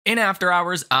In after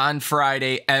hours on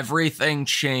Friday, everything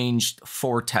changed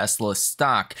for Tesla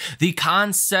stock. The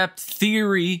concept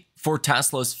theory for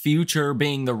Tesla's future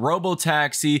being the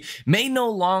robotaxi may no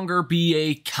longer be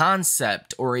a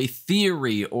concept or a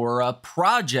theory or a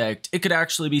project. It could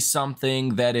actually be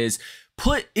something that is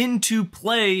put into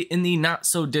play in the not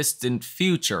so distant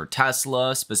future.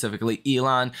 Tesla, specifically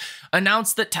Elon,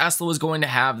 announced that Tesla was going to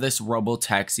have this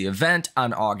robotaxi event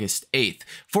on August 8th.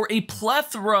 For a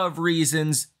plethora of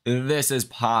reasons, this is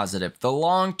positive. The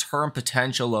long-term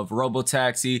potential of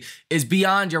robotaxi is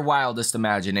beyond your wildest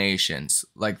imaginations.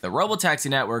 Like, the robotaxi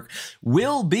network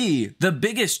will be the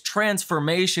biggest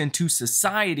transformation to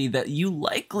society that you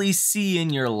likely see in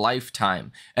your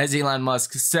lifetime, as Elon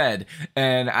Musk said.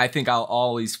 And I think I'll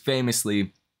always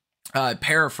famously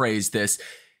paraphrase this.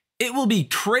 It will be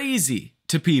crazy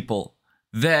to people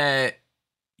that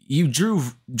you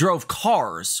drove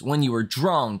cars when you were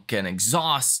drunk and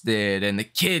exhausted and the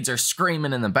kids are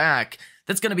screaming in the back.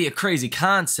 That's going to be a crazy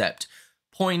concept.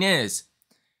 Point is,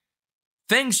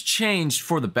 things changed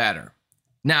for the better.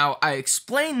 Now, I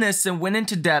explained this and went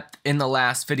into depth in the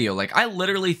last video. Like, I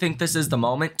literally think this is the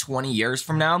moment 20 years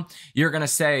from now, you're going to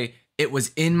say, it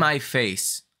was in my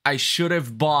face. I should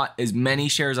have bought as many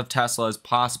shares of Tesla as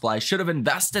possible. I should have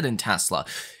invested in Tesla.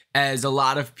 As a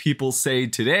lot of people say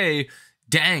today,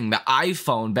 dang, the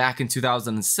iPhone back in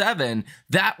 2007,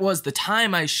 that was the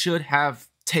time I should have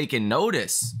taken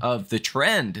notice of the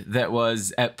trend that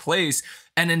was at place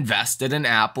and invested in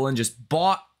Apple and just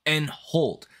bought and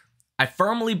hold. I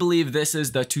firmly believe this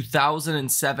is the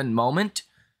 2007 moment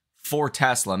for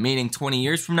Tesla, meaning 20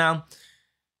 years from now,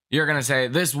 you're going to say,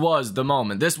 this was the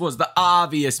moment. This was the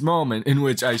obvious moment in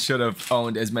which I should have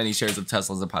owned as many shares of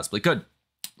Tesla as I possibly could.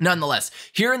 Nonetheless,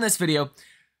 here in this video,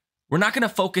 we're not going to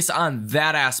focus on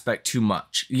that aspect too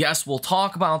much. Yes, we'll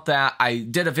talk about that. I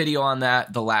did a video on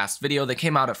that, the last video that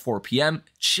came out at 4 p.m.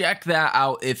 Check that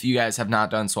out if you guys have not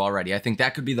done so already. I think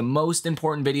that could be the most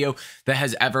important video that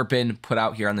has ever been put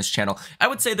out here on this channel. I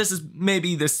would say this is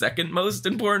maybe the second most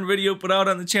important video put out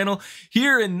on the channel.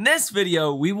 Here in this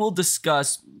video, we will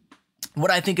discuss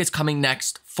what I think is coming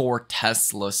next for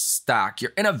Tesla stock.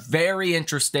 You're in a very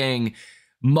interesting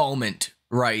moment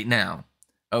right now.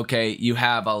 Okay, you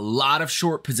have a lot of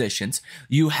short positions.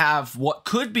 You have what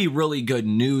could be really good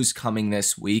news coming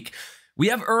this week. We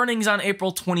have earnings on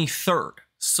April 23rd.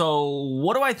 So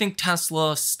what do I think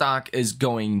Tesla stock is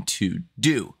going to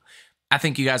do? I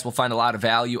think you guys will find a lot of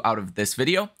value out of this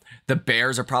video. The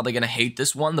bears are probably going to hate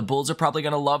this one. The bulls are probably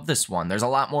going to love this one. There's a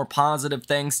lot more positive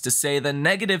things to say than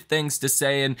negative things to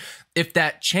say. And if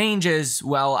that changes,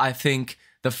 well, I think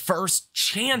the first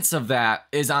chance of that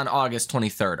is on August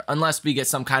 23rd, unless we get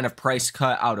some kind of price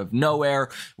cut out of nowhere,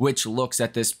 which looks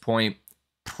at this point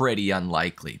pretty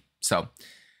unlikely. So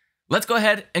let's go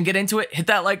ahead and get into it. Hit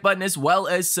that like button as well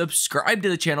as subscribe to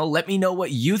the channel. Let me know what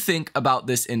you think about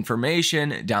this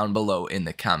information down below in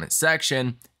the comment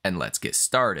section, and let's get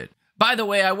started. By the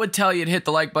way, I would tell you to hit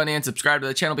the like button and subscribe to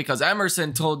the channel because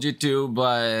Emerson told you to,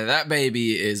 but that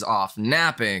baby is off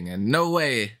napping and no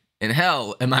way in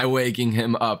hell am I waking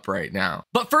him up right now.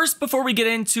 But first, before we get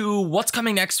into what's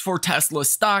coming next for Tesla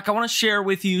stock, I want to share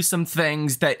with you some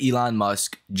things that Elon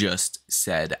Musk just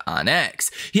said on X.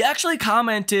 He actually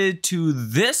commented to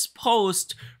this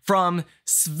post from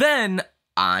Sven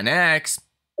on X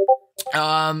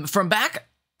from back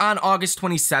on August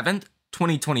 27th,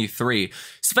 2023.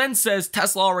 Sven says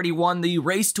Tesla already won the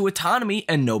race to autonomy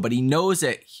and nobody knows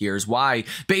it. Here's why.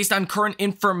 Based on current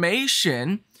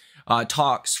information,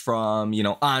 talks from,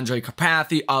 Andre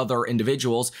Karpathy, other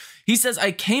individuals. He says,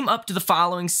 I came up to the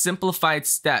following simplified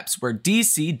steps where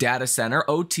DC, data center,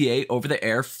 OTA, over the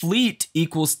air, fleet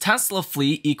equals Tesla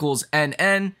fleet equals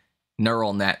NN,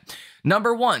 neural net.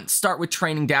 Number 1, start with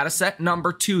training data set.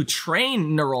 Number 2,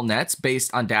 train neural nets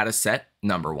based on data set.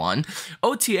 Number 1,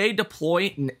 OTA,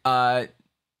 deploy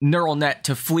neural net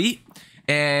to fleet.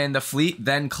 And the fleet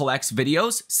then collects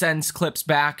videos, sends clips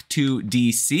back to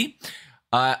DC.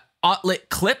 Outlet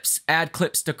clips, add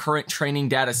clips to current training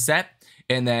data set,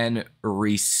 and then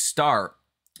restart.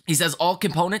 He says all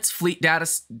components, fleet data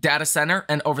center,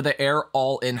 and over the air,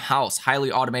 all in-house.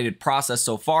 Highly automated process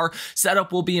so far.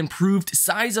 Setup will be improved.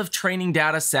 Size of training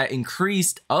data set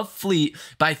increased of fleet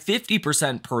by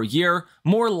 50% per year.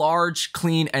 More large,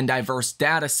 clean, and diverse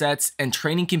data sets, and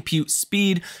training compute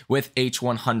speed with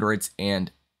H100s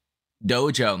and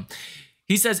Dojo.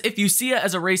 He says, if you see it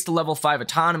as a race to level 5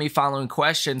 autonomy, following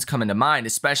questions come into mind,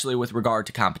 especially with regard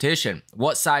to competition.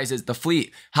 What size is the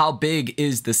fleet? How big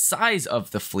is the size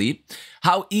of the fleet?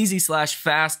 How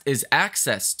easy/fast is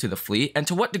access to the fleet? And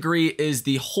to what degree is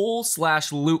the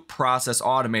whole/loop process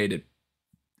automated?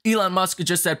 Elon Musk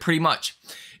just said pretty much,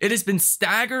 it has been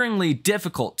staggeringly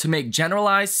difficult to make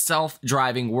generalized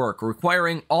self-driving work,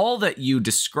 requiring all that you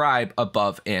describe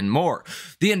above and more.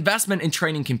 The investment in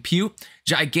training compute,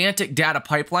 gigantic data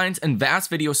pipelines, and vast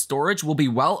video storage will be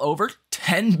well over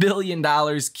 $10 billion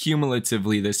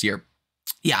cumulatively this year.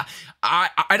 Yeah,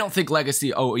 I don't think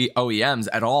legacy OEMs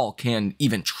at all can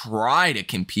even try to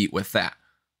compete with that.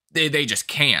 They just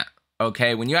can't,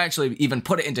 okay? When you actually even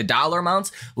put it into dollar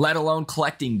amounts, let alone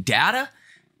collecting data,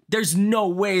 there's no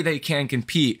way they can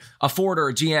compete, a Ford or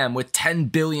a GM, with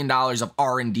 $10 billion of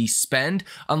R&D spend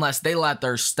unless they let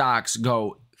their stocks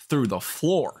go through the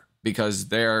floor, because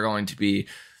they're going to be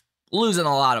losing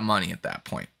a lot of money at that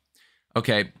point.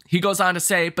 Okay, he goes on to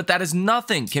say, but that is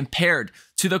nothing compared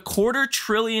to the $250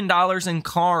 billion in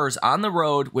cars on the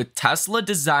road with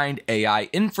Tesla-designed AI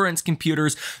inference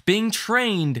computers being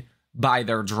trained by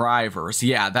their drivers.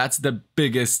 Yeah, that's the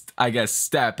biggest, I guess,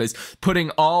 step, is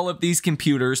putting all of these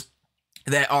computers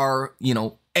that are, you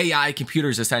know, AI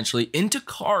computers essentially into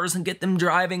cars and get them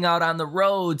driving out on the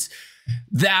roads.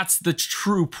 That's the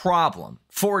true problem.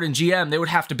 Ford and GM, they would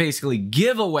have to basically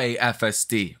give away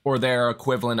FSD or their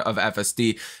equivalent of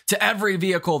FSD to every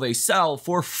vehicle they sell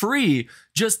for free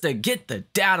just to get the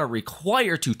data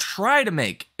required to try to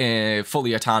make a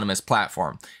fully autonomous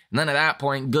platform. And then at that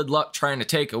point, good luck trying to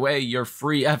take away your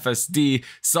free FSD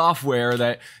software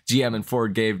that GM and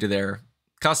Ford gave to their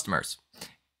customers.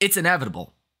 It's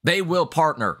inevitable. They will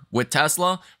partner with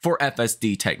Tesla for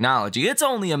FSD technology. It's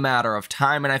only a matter of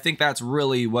time, and I think that's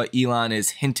really what Elon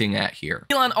is hinting at here.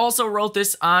 Elon also wrote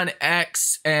this on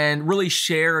X and really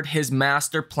shared his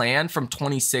master plan from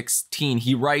 2016.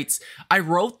 He writes, I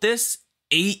wrote this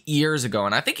 8 years ago,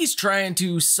 and I think he's trying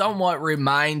to somewhat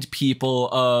remind people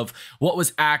of what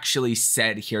was actually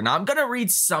said here. Now, I'm going to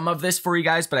read some of this for you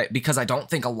guys, but because I don't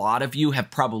think a lot of you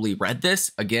have probably read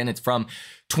this. Again, it's from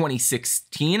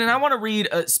 2016, and I want to read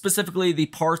specifically the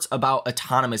parts about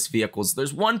autonomous vehicles.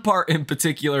 There's one part in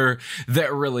particular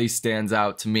that really stands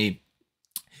out to me.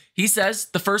 He says,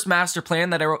 the first master plan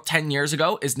that I wrote 10 years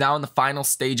ago is now in the final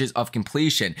stages of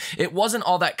completion. It wasn't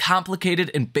all that complicated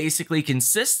and basically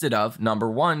consisted of, number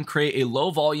one, create a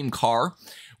low volume car,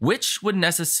 which would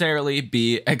necessarily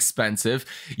be expensive.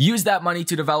 Use that money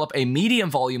to develop a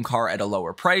medium volume car at a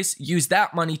lower price. Use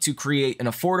that money to create an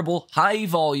affordable high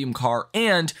volume car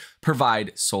and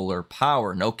provide solar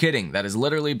power. No kidding. That has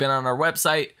literally been on our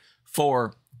website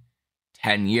for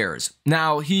 10 years.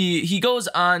 Now, he goes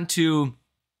on to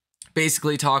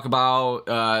basically talk about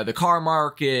the car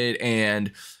market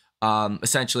and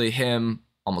essentially him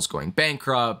almost going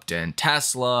bankrupt, and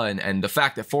Tesla, and the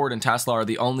fact that Ford and Tesla are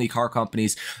the only car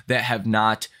companies that have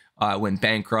not went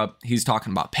bankrupt. He's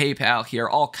talking about PayPal here,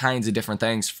 all kinds of different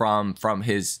things from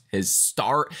his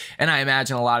start. And I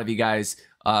imagine a lot of you guys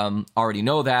already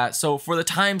know that. So for the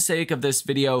time's sake of this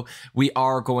video, we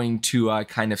are going to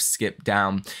kind of skip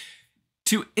down.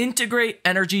 To integrate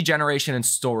energy generation and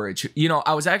storage. You know,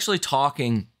 I was actually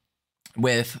talking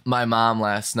with my mom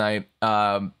last night,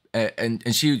 and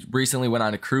she recently went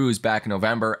on a cruise back in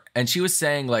November, and she was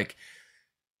saying, like,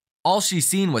 all she's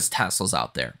seen was Teslas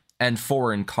out there and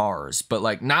foreign cars, but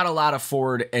like not a lot of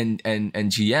Ford and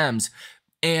GMs.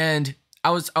 And I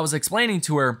was explaining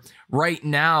to her right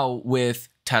now with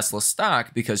Tesla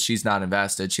stock, because she's not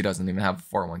invested, she doesn't even have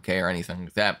a 401k or anything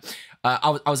like that.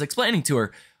 I was explaining to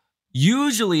her,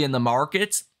 usually in the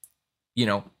markets, you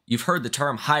know, you've heard the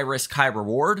term high risk, high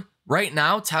reward. Right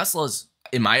now, Tesla's,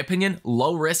 in my opinion,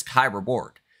 low risk, high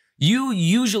reward. You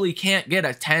usually can't get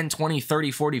a 10, 20,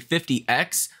 30, 40,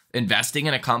 50x investing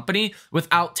in a company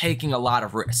without taking a lot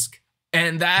of risk.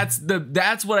 And that's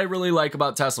what I really like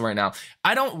about Tesla right now.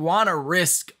 I don't want to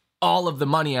risk all of the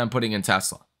money I'm putting in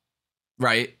Tesla,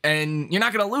 right? And you're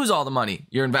not going to lose all the money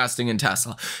you're investing in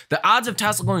Tesla. The odds of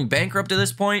Tesla going bankrupt at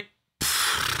this point,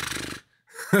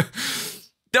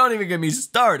 don't even get me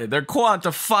started. They're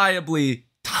quantifiably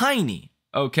tiny,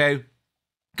 okay?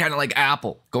 Kind of like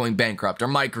Apple going bankrupt or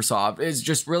Microsoft. Is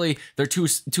just really, they're too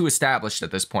established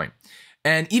at this point.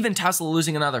 And even Tesla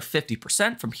losing another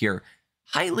 50% from here,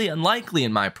 highly unlikely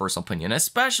in my personal opinion,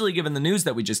 especially given the news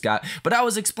that we just got. But I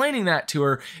was explaining that to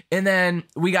her, and then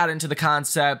we got into the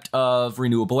concept of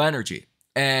renewable energy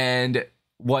and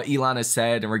what Elon has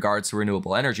said in regards to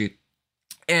renewable energy.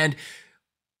 And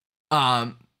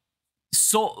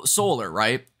solar,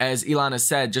 right? As Elon has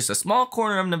said, just a small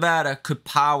corner of Nevada could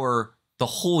power the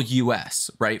whole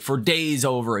US, right? For days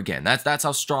over again. That's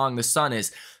how strong the sun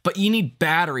is. But you need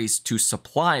batteries to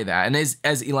supply that. And as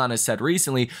Elon has said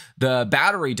recently, the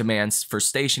battery demands for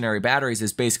stationary batteries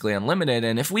is basically unlimited.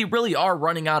 And if we really are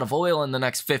running out of oil in the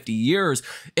next 50 years,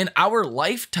 in our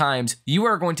lifetimes, you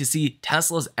are going to see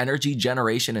Tesla's energy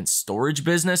generation and storage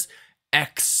business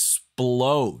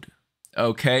explode.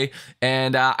 Okay.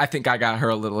 And I think I got her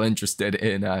a little interested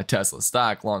in Tesla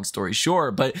stock, long story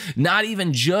short, but not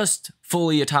even just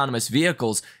fully autonomous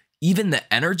vehicles. Even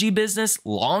the energy business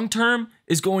long term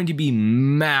is going to be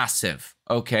massive.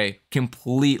 Okay.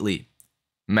 Completely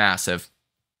massive.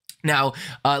 Now,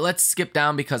 let's skip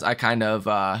down because I kind of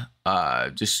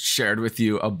just shared with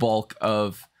you a bulk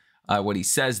of what he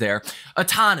says there.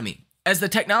 Autonomy. As the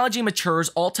technology matures,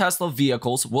 all Tesla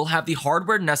vehicles will have the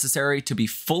hardware necessary to be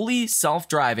fully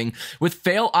self-driving with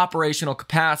fail operational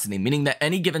capacity, meaning that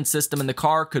any given system in the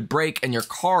car could break and your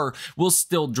car will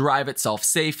still drive itself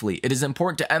safely. It is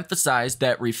important to emphasize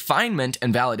that refinement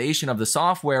and validation of the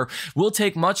software will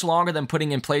take much longer than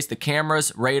putting in place the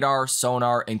cameras, radar,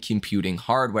 sonar, and computing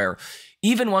hardware.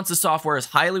 Even once the software is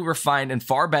highly refined and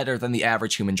far better than the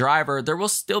average human driver, there will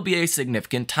still be a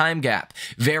significant time gap,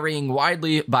 varying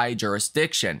widely by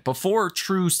jurisdiction, before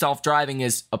true self-driving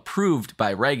is approved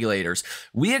by regulators.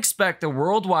 We expect the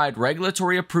worldwide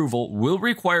regulatory approval will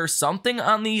require something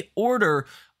on the order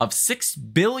of 6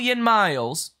 billion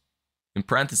miles, in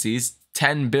parentheses,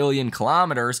 10 billion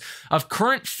kilometers, of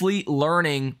current fleet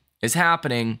learning is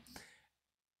happening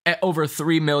at over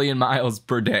 3 million miles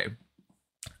per day.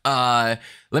 Let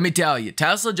me tell you,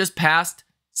 Tesla just passed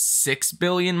 6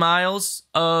 billion miles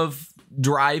of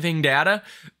driving data,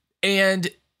 and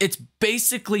it's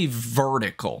basically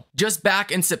vertical. Just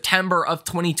back in September of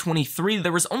 2023,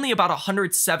 there was only about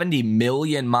 170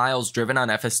 million miles driven on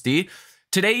FSD.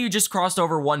 Today, you just crossed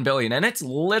over 1 billion, and it's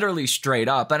literally straight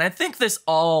up. And I think this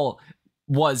all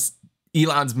was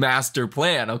Elon's master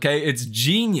plan, okay? It's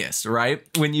genius, right?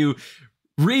 When you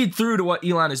read through to what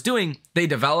Elon is doing, they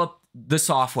develop the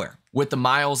software with the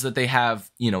miles that they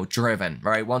have, driven,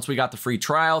 right? Once we got the free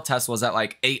trial, Tesla's at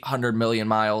like 800 million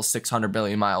miles, 600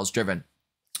 billion miles driven.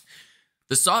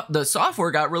 The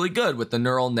software got really good with the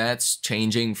neural nets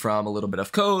changing from a little bit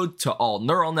of code to all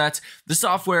neural nets. The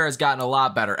software has gotten a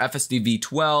lot better, FSD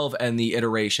v12 and the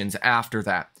iterations after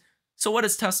that. So what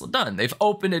has Tesla done? They've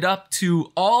opened it up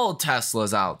to all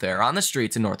Teslas out there on the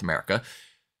streets in North America.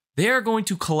 They are going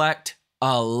to collect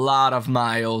a lot of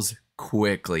miles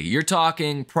quickly. You're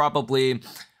talking probably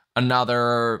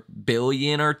another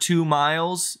billion or 2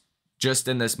 miles just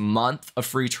in this month of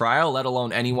free trial, let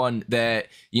alone anyone that,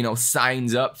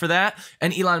 signs up for that.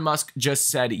 And Elon Musk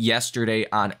just said yesterday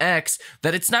on X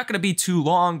that it's not going to be too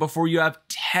long before you have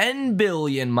 10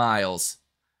 billion miles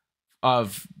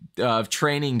of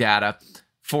training data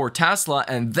for Tesla.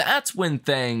 And that's when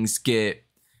things get,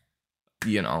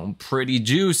 pretty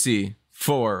juicy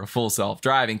for full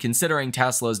self-driving, considering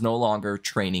Tesla is no longer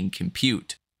training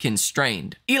compute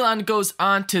constrained. Elon goes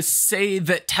on to say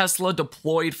that Tesla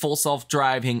deployed full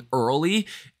self-driving early,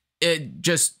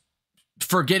 just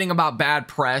forgetting about bad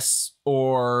press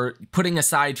or putting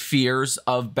aside fears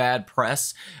of bad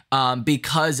press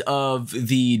because of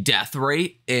the death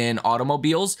rate in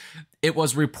automobiles. It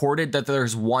was reported that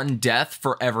there's 1 death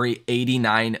for every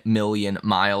 89 million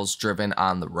miles driven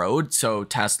on the road. So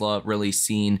Tesla really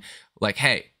seen like,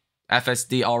 hey,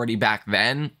 FSD already back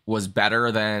then was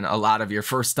better than a lot of your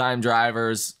first-time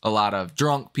drivers, a lot of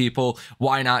drunk people.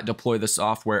 Why not deploy the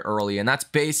software early? And that's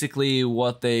basically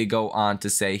what they go on to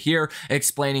say here,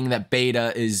 explaining that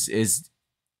beta is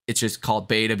it's just called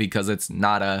beta because it's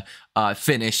not a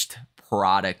finished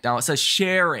product. Now it says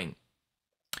sharing.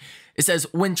 It says,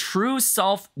 when true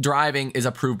self-driving is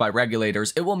approved by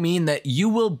regulators, it will mean that you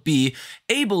will be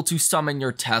able to summon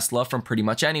your Tesla from pretty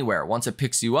much anywhere. Once it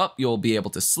picks you up, you'll be able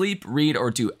to sleep, read,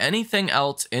 or do anything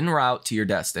else en route to your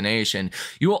destination.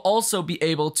 You will also be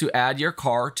able to add your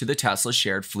car to the Tesla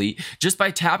shared fleet just by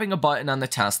tapping a button on the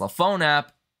Tesla phone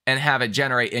app and have it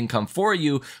generate income for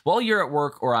you while you're at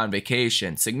work or on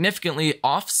vacation, significantly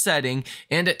offsetting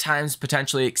and at times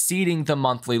potentially exceeding the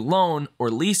monthly loan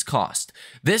or lease cost.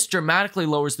 This dramatically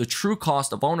lowers the true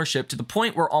cost of ownership to the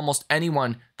point where almost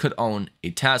anyone could own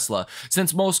a Tesla.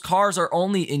 Since most cars are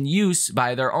only in use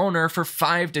by their owner for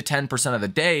 5 to 10% of the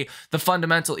day, the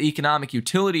fundamental economic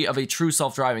utility of a true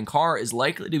self-driving car is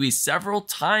likely to be several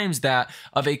times that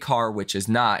of a car which is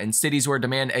not. In cities where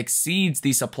demand exceeds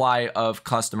the supply of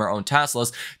customer-owned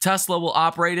Teslas, Tesla will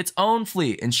operate its own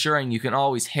fleet, ensuring you can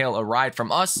always hail a ride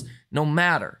from us no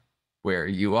matter where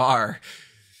you are.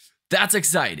 That's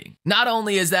exciting. Not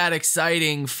only is that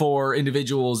exciting for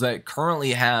individuals that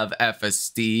currently have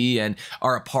FSD and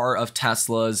are a part of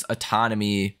Tesla's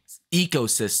autonomy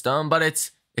ecosystem, but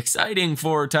it's exciting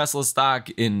for Tesla stock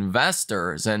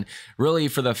investors and really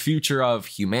for the future of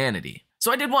humanity.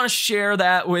 So I did want to share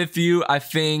that with you. I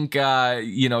think,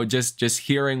 just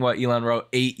hearing what Elon wrote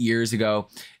 8 years ago,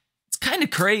 it's kind of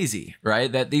crazy,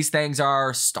 right? That these things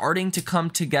are starting to come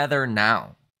together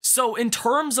now. So in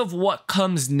terms of what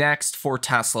comes next for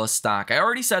Tesla stock, I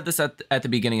already said this at the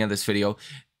beginning of this video,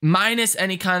 minus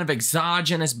any kind of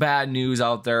exogenous bad news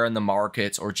out there in the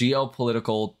markets or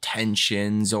geopolitical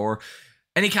tensions or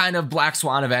any kind of black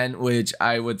swan event, which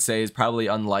I would say is probably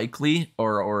unlikely,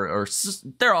 or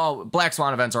black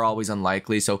swan events are always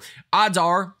unlikely. So odds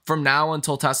are from now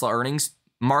until Tesla earnings,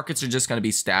 markets are just going to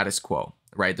be status quo,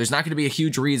 right? There's not going to be a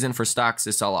huge reason for stocks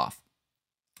to sell off.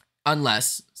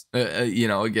 Unless,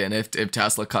 again, if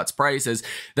Tesla cuts prices,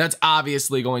 that's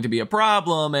obviously going to be a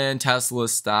problem, and Tesla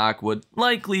stock would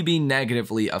likely be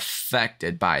negatively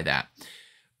affected by that.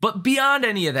 But beyond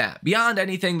any of that, beyond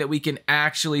anything that we can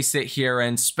actually sit here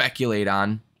and speculate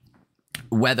on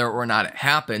whether or not it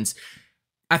happens,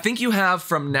 I think you have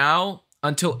from now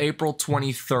until April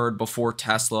 23rd before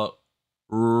Tesla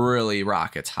really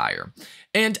rockets higher.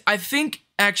 And I think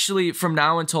actually from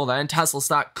now until then, Tesla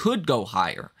stock could go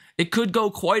higher. It could go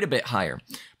quite a bit higher,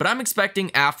 but I'm expecting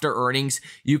after earnings,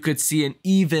 you could see an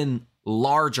even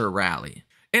larger rally.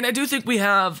 And I do think we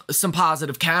have some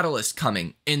positive catalysts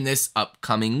coming in this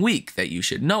upcoming week that you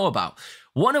should know about.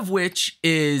 One of which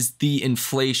is the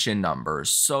inflation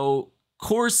numbers. So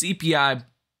core CPI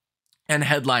and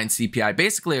headline CPI,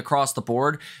 basically across the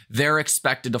board, they're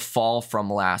expected to fall from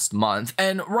last month,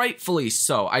 and rightfully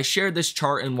so. I shared this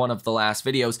chart in one of the last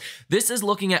videos. This is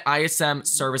looking at ISM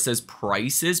services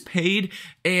prices paid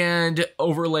and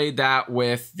overlaid that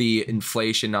with the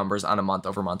inflation numbers on a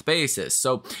month-over-month basis.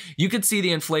 So you can see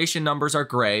the inflation numbers are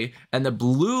gray, and the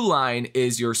blue line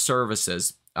is your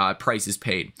services prices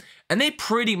paid. And they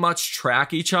pretty much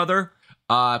track each other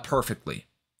perfectly,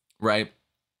 right?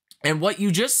 And what you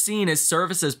just seen is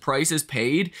services prices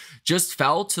paid just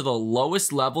fell to the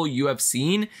lowest level you have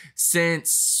seen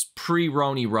since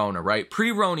pre-Roni Rona, right?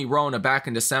 Pre-Roni Rona back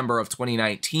in December of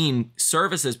 2019,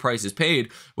 services prices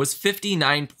paid was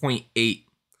 59.8.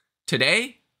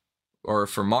 Today, or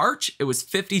for March, it was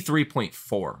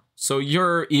 53.4. So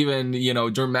you're even,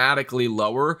 dramatically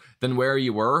lower than where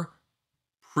you were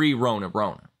pre-Rona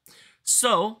Rona.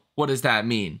 So what does that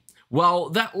mean? Well,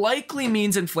 that likely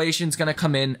means inflation is going to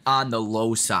come in on the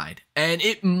low side, and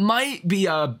it might be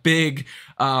a big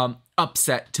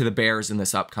upset to the bears in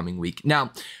this upcoming week.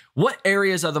 Now, what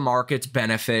areas of the markets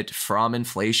benefit from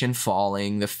inflation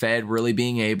falling, the Fed really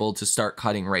being able to start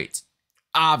cutting rates?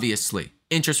 Obviously,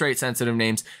 interest rate sensitive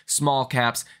names, small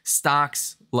caps,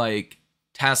 stocks like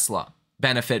Tesla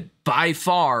benefit by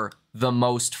far the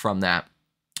most from that.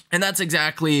 And that's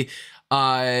exactly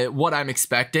what I'm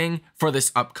expecting for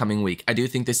this upcoming week. I do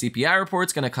think the CPI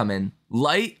report's going to come in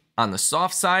light on the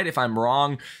soft side. If I'm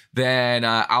wrong, then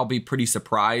I'll be pretty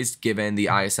surprised, given the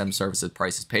ISM services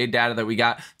prices paid data that we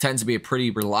got tends to be a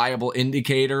pretty reliable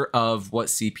indicator of what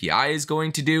CPI is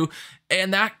going to do.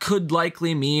 And that could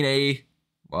likely mean a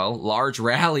large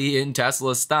rally in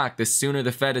Tesla's stock. The sooner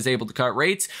the Fed is able to cut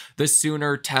rates, the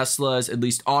sooner Tesla's, at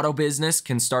least auto business,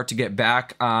 can start to get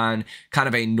back on kind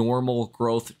of a normal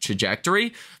growth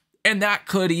trajectory. And that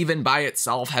could even by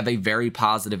itself have a very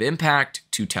positive impact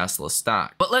to Tesla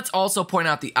stock. But let's also point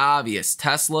out the obvious.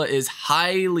 Tesla is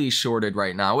highly shorted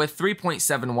right now with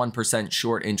 3.71%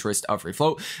 short interest of free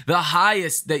float, the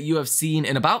highest that you have seen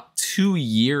in about 2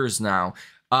 years now.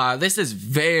 This is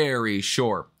very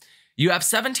short. You have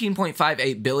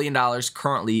 $17.58 billion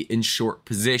currently in short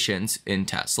positions in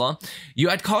Tesla. You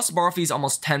had cost of borrow fees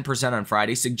almost 10% on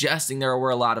Friday, suggesting there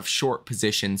were a lot of short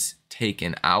positions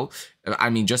taken out. I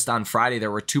mean, just on Friday,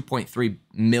 there were 2.3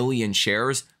 million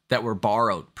shares that were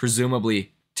borrowed,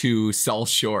 presumably to sell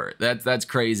short. That's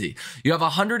crazy. You have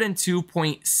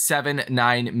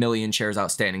 102.79 million shares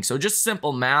outstanding. So just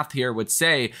simple math here would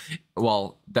say,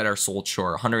 that are sold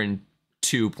short,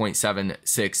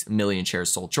 2.76 million shares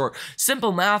sold short.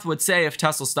 Simple math would say if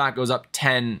Tesla stock goes up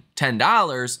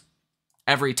 $10,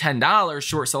 every $10,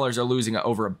 short sellers are losing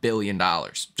over $1 billion.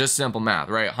 Just simple math,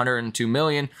 right? 102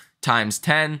 million times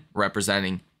 10,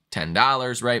 representing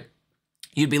 $10, right?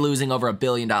 You'd be losing over $1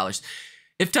 billion.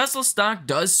 If Tesla stock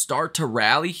does start to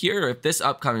rally here, if this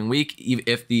upcoming week,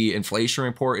 if the inflation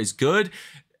report is good,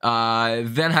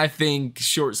 then I think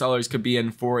short sellers could be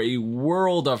in for a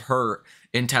world of hurt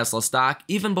in Tesla stock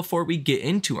even before we get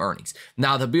into earnings.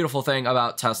 Now, the beautiful thing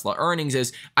about Tesla earnings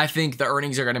is I think the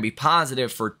earnings are going to be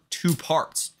positive for two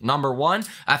parts. Number one,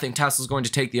 I think Tesla's going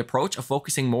to take the approach of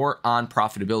focusing more on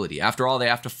profitability. After all, they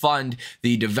have to fund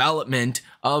the development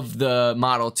of the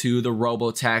Model 2, the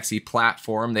robo-taxi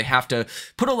platform. They have to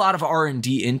put a lot of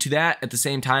R&D into that. At the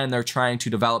same time, they're trying to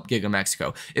develop Giga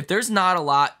Mexico. If there's not a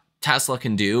lot Tesla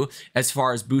can do as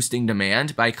far as boosting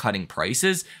demand by cutting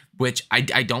prices, which I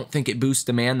don't think it boosts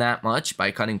demand that much by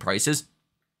cutting prices,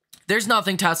 there's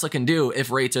nothing Tesla can do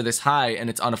if rates are this high and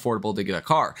it's unaffordable to get a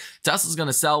car. Tesla's going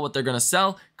to sell what they're going to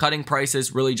sell. Cutting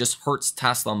prices really just hurts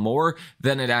Tesla more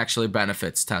than it actually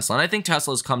benefits Tesla. And I think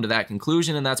Tesla's come to that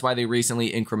conclusion, and that's why they recently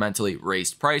incrementally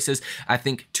raised prices, I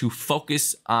think, to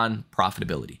focus on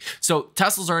profitability. So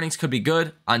Tesla's earnings could be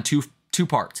good on two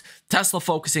parts. Tesla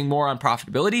focusing more on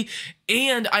profitability,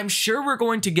 and I'm sure we're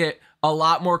going to get a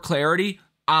lot more clarity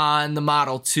on the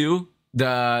Model 2,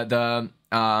 the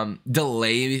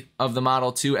delay of the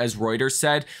Model 2, as Reuters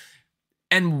said,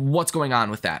 and what's going on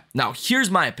with that. Now,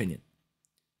 here's my opinion.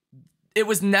 It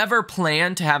was never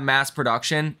planned to have mass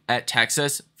production at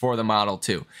Texas for the Model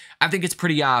 2. I think it's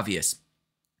pretty obvious.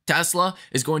 Tesla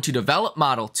is going to develop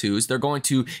Model 2s. They're going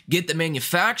to get the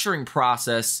manufacturing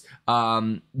process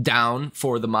down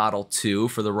for the Model 2,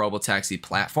 for the robotaxi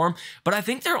platform. But I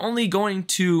think they're only going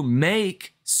to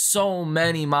make so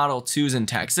many Model 2s in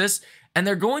Texas, and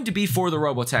they're going to be for the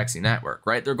robotaxi network,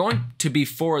 right? They're going to be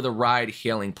for the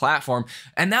ride-hailing platform,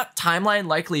 and that timeline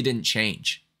likely didn't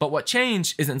change. But what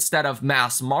changed is instead of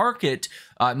mass market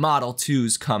Model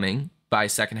 2s coming by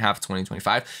second half of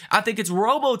 2025, I think it's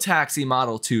robotaxi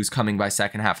Model 2s coming by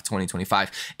second half of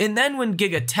 2025. And then when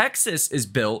Giga Texas is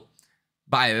built,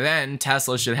 by then,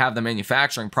 Tesla should have the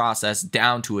manufacturing process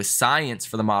down to a science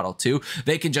for the Model 2.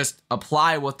 They can just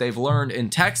apply what they've learned in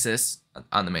Texas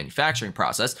on the manufacturing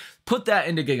process, put that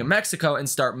into Giga Mexico, and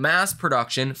start mass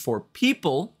production for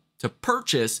people to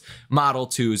purchase Model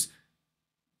 2s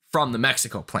from the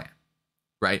Mexico plant,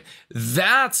 right?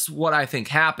 That's what I think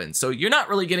happens. So you're not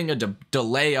really getting a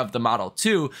delay of the Model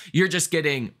 2. You're just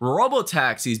getting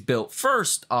robotaxis built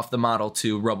first off the Model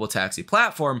 2 robotaxi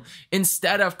platform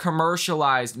instead of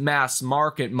commercialized mass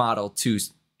market Model 2,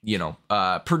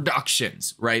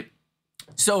 productions, right?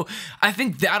 So I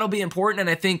think that'll be important. And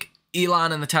I think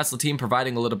Elon and the Tesla team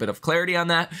providing a little bit of clarity on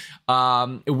that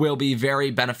will be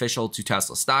very beneficial to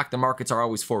Tesla stock. The markets are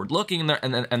always forward-looking,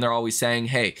 and they're always saying,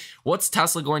 hey, what's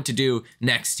Tesla going to do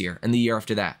next year and the year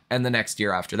after that and the next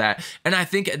year after that? And I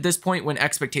think at this point, when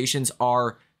expectations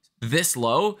are this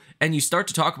low and you start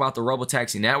to talk about the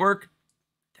robotaxi network,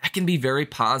 that can be very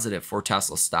positive for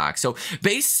Tesla stock. So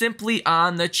based simply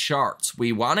on the charts,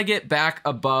 we want to get back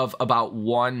above about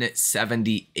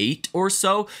 178 or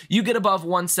so. You get above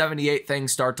 178,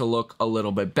 things start to look a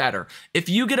little bit better. If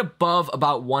you get above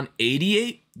about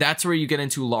 188, that's where you get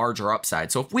into larger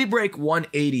upside. So if we break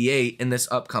 188 in this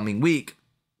upcoming week,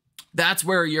 that's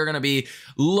where you're going to be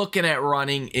looking at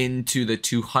running into the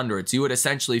 200s. You would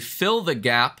essentially fill the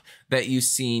gap that you've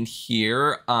seen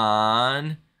here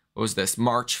on, what was this,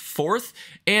 March 4th.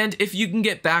 And if you can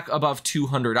get back above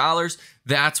 $200,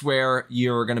 that's where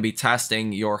you're going to be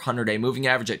testing your 100-day moving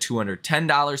average at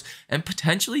 $210. And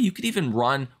potentially you could even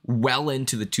run well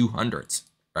into the 200s,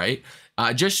 right?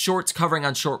 Just shorts covering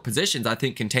on short positions, I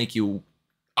think, can take you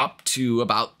up to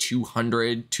about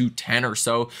 200, 210 or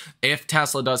so. If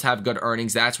Tesla does have good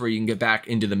earnings, that's where you can get back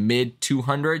into the mid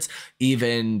 200s,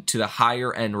 even to the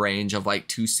higher end range of like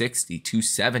 260,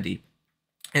 270.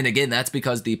 And again, that's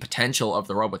because the potential of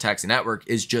the robotaxi network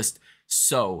is just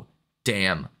so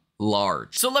damn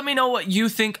large. So let me know what you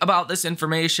think about this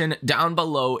information down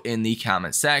below in the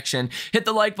comment section. Hit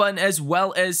the like button as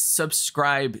well as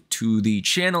subscribe to the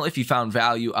channel if you found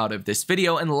value out of this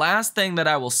video. And last thing that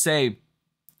I will say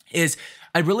is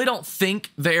I really don't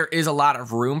think there is a lot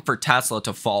of room for Tesla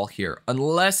to fall here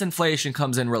unless inflation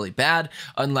comes in really bad,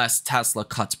 unless Tesla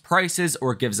cuts prices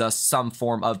or gives us some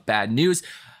form of bad news.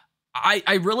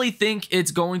 I really think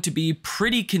it's going to be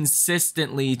pretty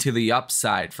consistently to the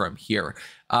upside from here.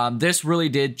 This really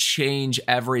did change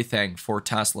everything for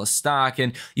Tesla stock,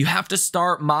 and you have to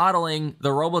start modeling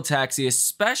the robotaxi,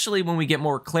 especially when we get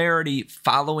more clarity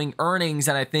following earnings.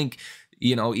 And I think,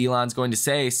 Elon's going to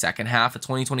say second half of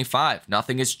 2025.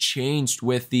 Nothing has changed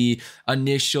with the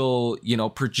initial,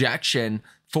 projection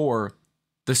for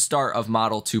the start of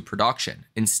Model 2 production.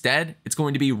 Instead, it's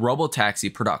going to be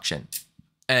robotaxi production.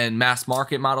 And mass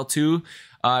market Model 2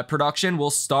 production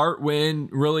will start when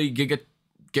really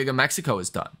Giga Mexico is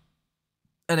done.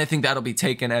 And I think that'll be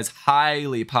taken as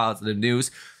highly positive news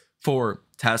for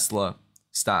Tesla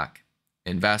stock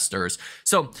investors.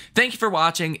 So thank you for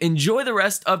watching. Enjoy the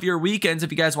rest of your weekends.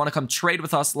 If you guys want to come trade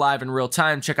with us live in real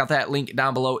time, check out that link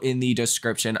down below in the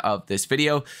description of this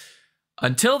video.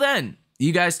 Until then,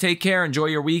 you guys take care, enjoy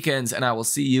your weekends, and I will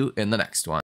see you in the next one.